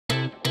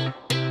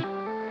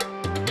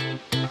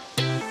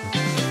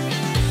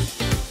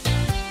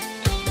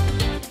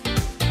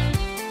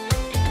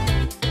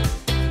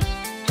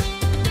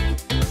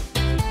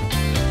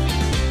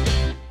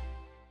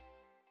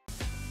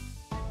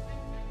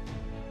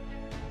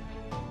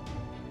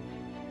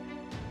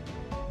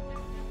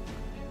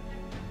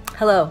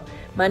Hello,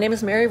 my name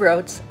is Mary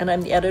Rhodes, and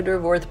I'm the editor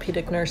of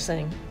Orthopedic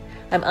Nursing.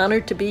 I'm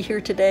honored to be here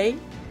today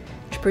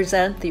to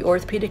present the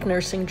Orthopedic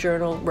Nursing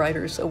Journal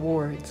Writers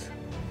Awards.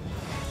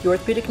 The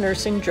Orthopedic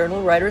Nursing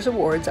Journal Writers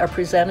Awards are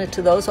presented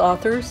to those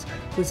authors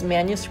whose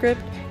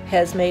manuscript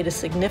has made a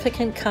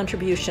significant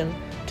contribution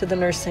to the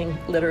nursing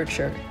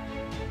literature.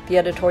 The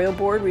editorial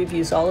board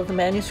reviews all of the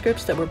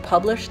manuscripts that were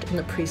published in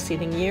the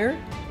preceding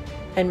year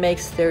and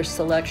makes their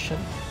selection.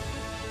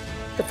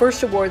 The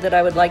first award that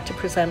I would like to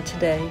present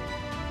today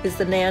is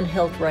the Nan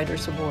Hilt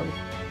Writers Award.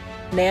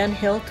 Nan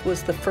Hilt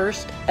was the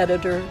first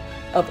editor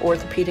of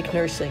Orthopedic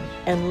Nursing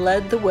and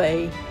led the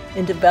way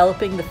in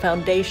developing the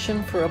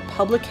foundation for a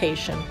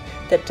publication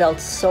that dealt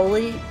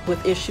solely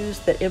with issues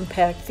that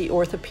impact the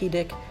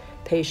orthopedic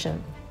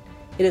patient.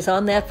 It is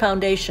on that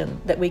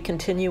foundation that we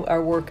continue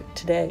our work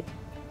today.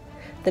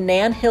 The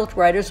Nan Hilt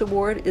Writers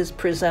Award is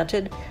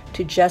presented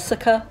to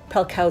Jessica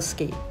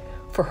Pelkowski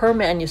for her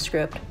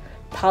manuscript,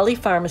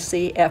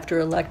 Polypharmacy After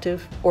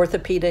Elective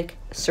Orthopedic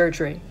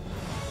Surgery.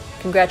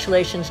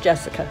 Congratulations,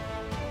 Jessica.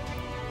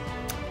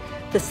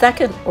 The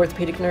second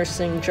Orthopedic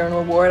Nursing Journal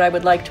Award I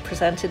would like to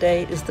present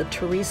today is the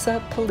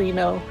Teresa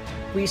Polino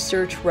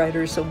Research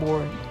Writers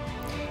Award.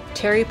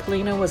 Terry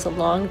Polino was a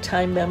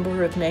longtime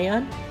member of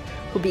NAON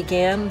who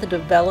began the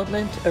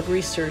development of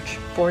research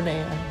for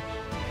NAON.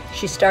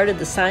 She started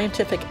the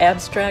scientific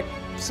abstract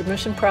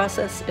submission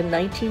process in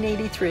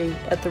 1983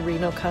 at the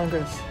Reno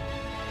Congress.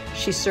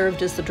 She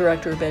served as the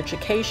Director of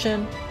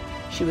Education,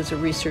 she was a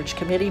research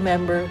committee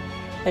member,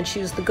 and she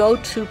was the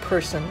go-to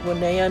person when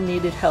NAON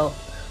needed help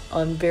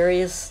on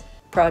various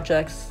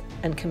projects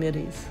and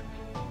committees.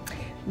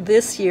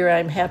 This year,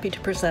 I'm happy to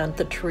present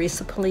the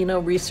Teresa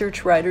Polino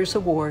Research Writers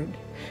Award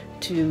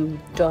to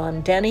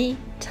Dawn Denny,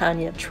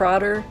 Tanya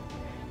Trotter,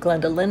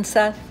 Glenda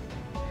Linseth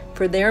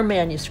for their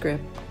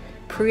manuscript,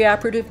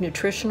 Preoperative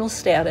Nutritional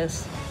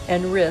Status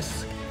and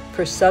Risk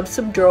for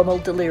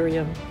Subsyndromal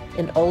Delirium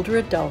in Older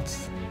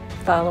Adults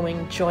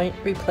Following Joint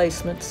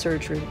Replacement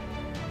Surgery.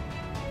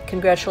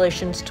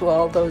 Congratulations to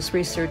all those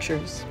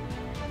researchers.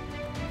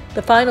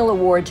 The final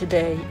award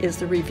today is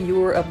the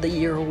Reviewer of the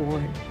Year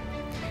Award.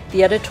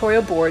 The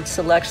editorial board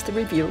selects the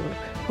reviewer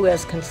who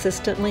has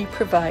consistently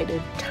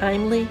provided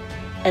timely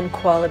and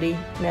quality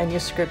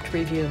manuscript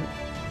review.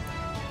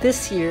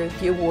 This year,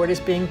 the award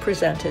is being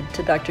presented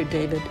to Dr.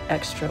 David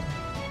Ekstrom.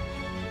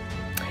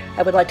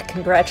 I would like to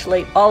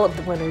congratulate all of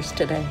the winners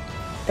today.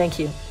 Thank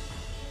you.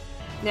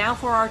 Now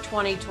for our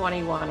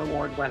 2021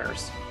 award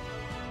winners.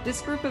 This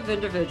group of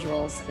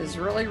individuals is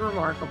really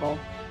remarkable,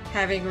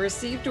 having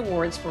received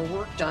awards for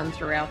work done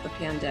throughout the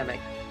pandemic.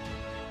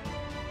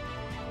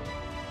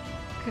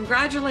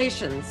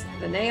 Congratulations!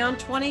 The NAON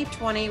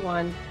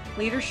 2021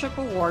 Leadership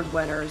Award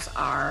winners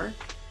are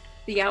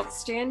the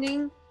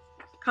Outstanding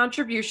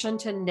Contribution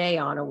to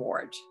NAON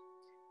Award.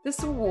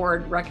 This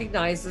award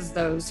recognizes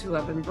those who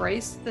have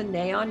embraced the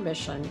NAON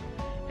mission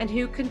and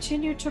who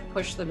continue to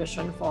push the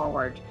mission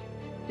forward.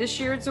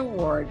 This year's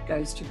award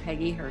goes to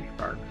Peggy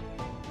Hirschberg.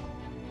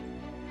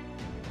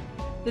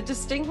 The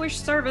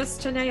Distinguished Service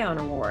to NAON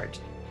Award.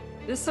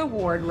 This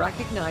award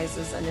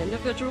recognizes an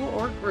individual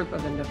or group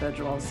of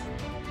individuals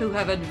who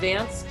have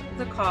advanced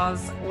the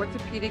cause of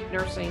orthopedic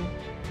nursing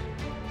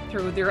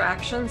through their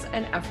actions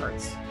and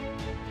efforts.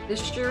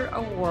 This year's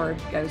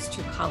award goes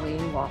to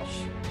Colleen Walsh.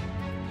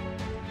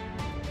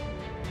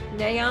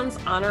 NAON's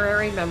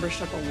Honorary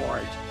Membership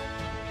Award.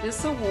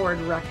 This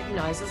award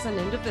recognizes an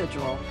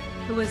individual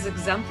who has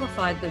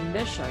exemplified the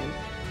mission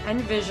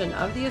and vision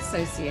of the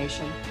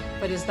association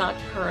but is not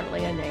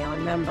currently a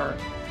NAON member.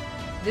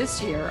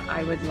 This year,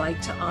 I would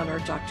like to honor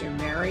Dr.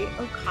 Mary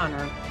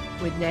O'Connor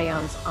with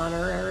NAON's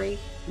Honorary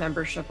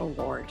Membership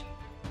Award.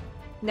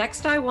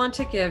 Next, I want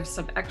to give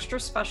some extra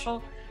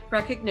special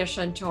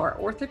recognition to our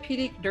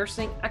Orthopedic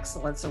Nursing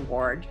Excellence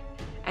Award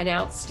and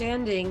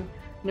Outstanding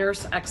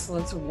Nurse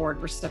Excellence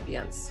Award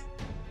recipients.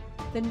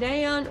 The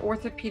NAON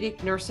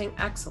Orthopedic Nursing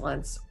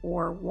Excellence,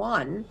 or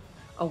ONE,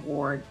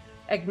 Award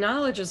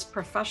acknowledges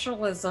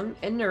professionalism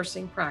in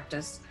nursing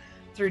practice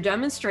through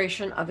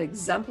demonstration of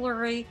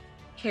exemplary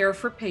care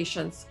for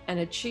patients and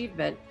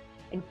achievement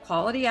in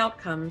quality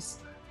outcomes,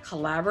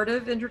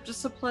 collaborative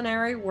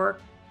interdisciplinary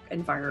work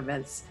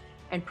environments,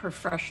 and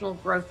professional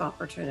growth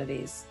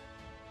opportunities.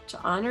 To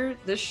honor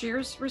this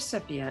year's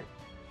recipient,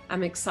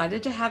 I'm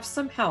excited to have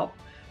some help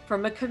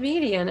from a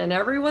comedian and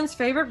everyone's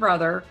favorite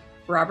brother,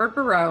 Robert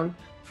Barone,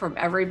 from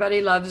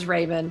Everybody Loves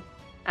Raymond,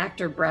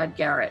 actor Brad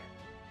Garrett.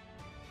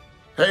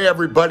 Hey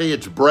everybody,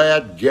 it's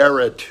Brad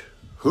Garrett.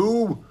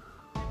 Who?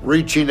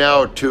 Reaching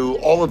out to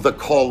all of the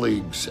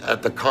colleagues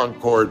at the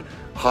Concord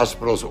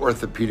Hospital's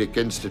Orthopedic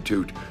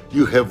Institute.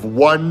 You have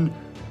won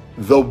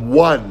the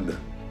ONE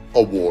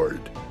Award.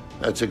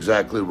 That's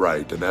exactly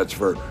right, and that's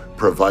for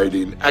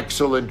providing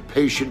excellent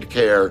patient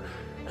care,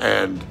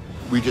 and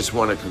we just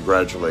want to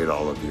congratulate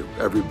all of you.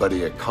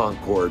 Everybody at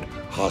Concord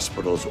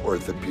Hospital's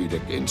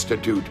Orthopedic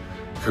Institute,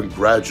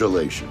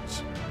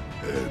 congratulations.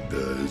 And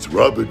as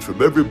Robert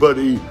from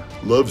Everybody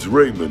Loves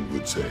Raymond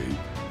would say,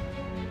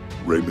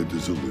 Raymond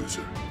is a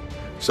loser.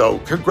 So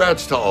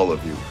congrats to all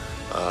of you.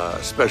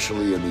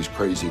 especially in these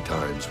crazy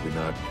times. We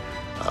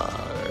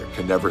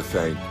can never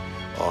thank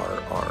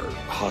our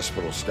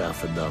hospital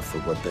staff enough for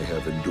what they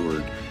have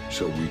endured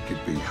so we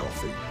could be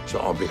healthy. So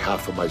on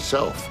behalf of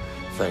myself,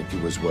 thank you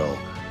as well.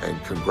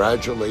 And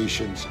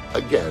congratulations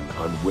again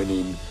on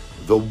winning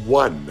the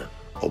One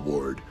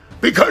Award,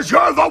 because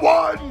you're the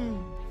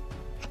one!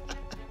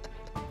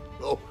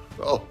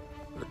 Oh,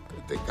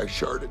 I think I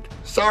sharted.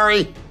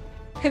 Sorry.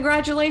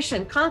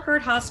 Congratulations,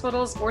 Concord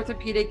Hospital's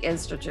Orthopedic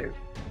Institute.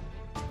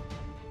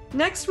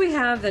 Next, we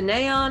have the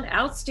NAON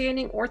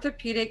Outstanding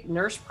Orthopedic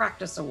Nurse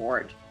Practice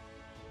Award.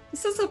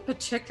 This is a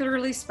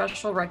particularly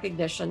special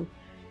recognition,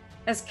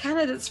 as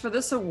candidates for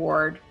this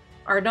award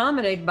are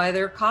nominated by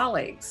their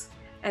colleagues,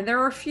 and there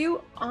are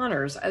few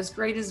honors as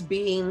great as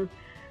being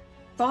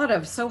thought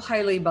of so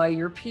highly by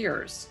your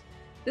peers.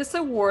 This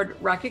award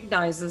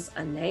recognizes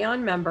a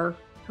NAON member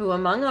who,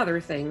 among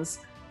other things,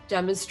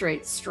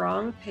 demonstrates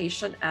strong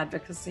patient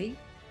advocacy,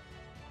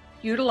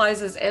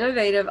 utilizes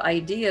innovative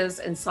ideas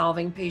in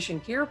solving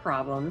patient care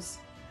problems,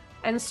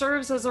 and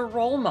serves as a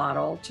role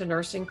model to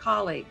nursing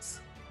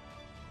colleagues.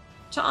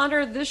 To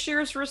honor this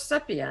year's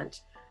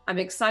recipient, I'm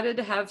excited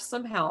to have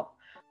some help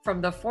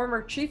from the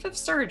former Chief of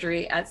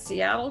Surgery at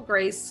Seattle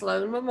Grace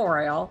Sloan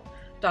Memorial,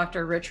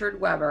 Dr.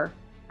 Richard Weber,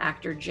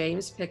 actor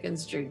James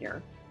Pickens Jr.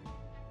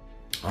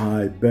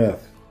 Hi,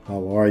 Beth.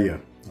 How are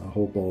you? I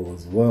hope all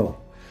is well.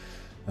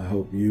 I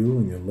hope you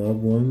and your loved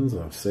ones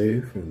are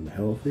safe and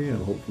healthy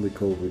and hopefully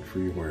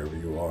COVID-free wherever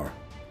you are.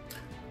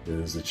 It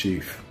is the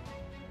Chief,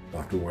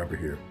 Dr. Weber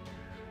here.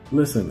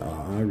 Listen,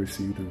 I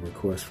received a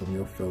request from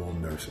your fellow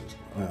nurses.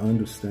 I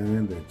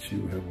understand that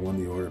you have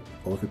won the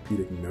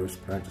Orthopedic Nurse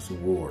Practice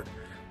Award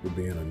for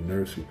being a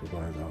nurse who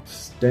provides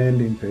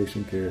outstanding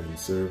patient care and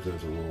serves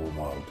as a role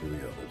model to the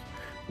others.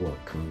 Well,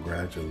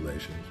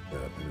 congratulations,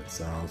 Beth, and it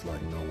sounds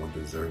like no one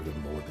deserves it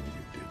more than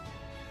you do.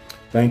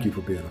 Thank you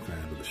for being a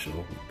fan of the show.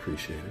 We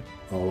appreciate it.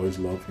 Always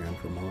love hearing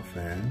from our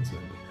fans,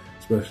 and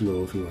especially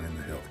those who are in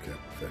the healthcare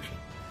profession.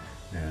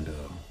 And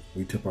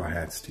we tip our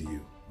hats to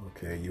you.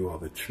 Okay, you are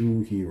the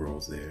true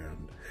heroes there,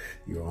 and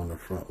you're on the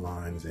front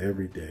lines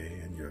every day,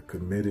 and you're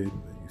committed,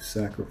 and you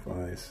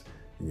sacrifice,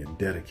 and your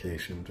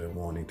dedication to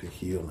wanting to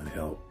heal and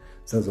help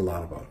says a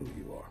lot about who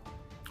you are.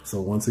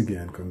 So once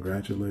again,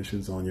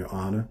 congratulations on your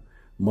honor.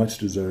 Much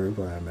deserved,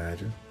 I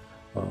imagine.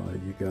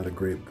 You got a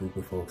great group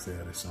of folks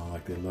there that sound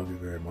like they love you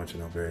very much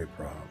and are very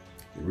proud.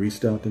 You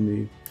reached out to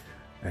me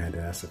and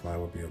asked if I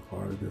would be a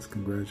part of this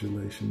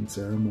congratulations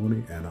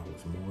ceremony, and I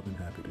was more than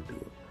happy to do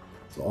it.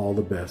 So all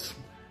the best.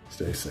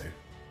 Stay safe.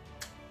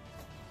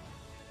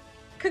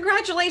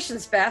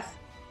 Congratulations, Beth.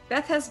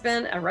 Beth has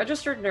been a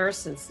registered nurse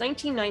since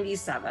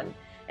 1997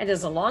 and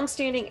is a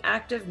longstanding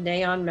active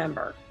NAON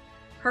member.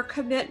 Her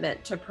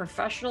commitment to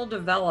professional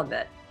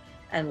development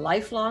and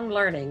lifelong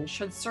learning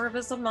should serve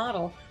as a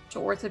model to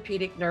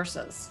orthopedic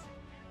nurses.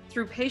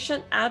 Through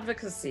patient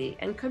advocacy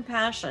and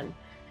compassion,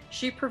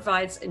 she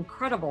provides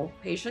incredible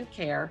patient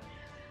care.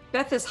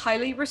 Beth is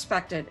highly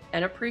respected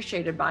and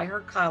appreciated by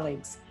her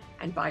colleagues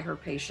and by her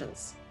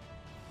patients.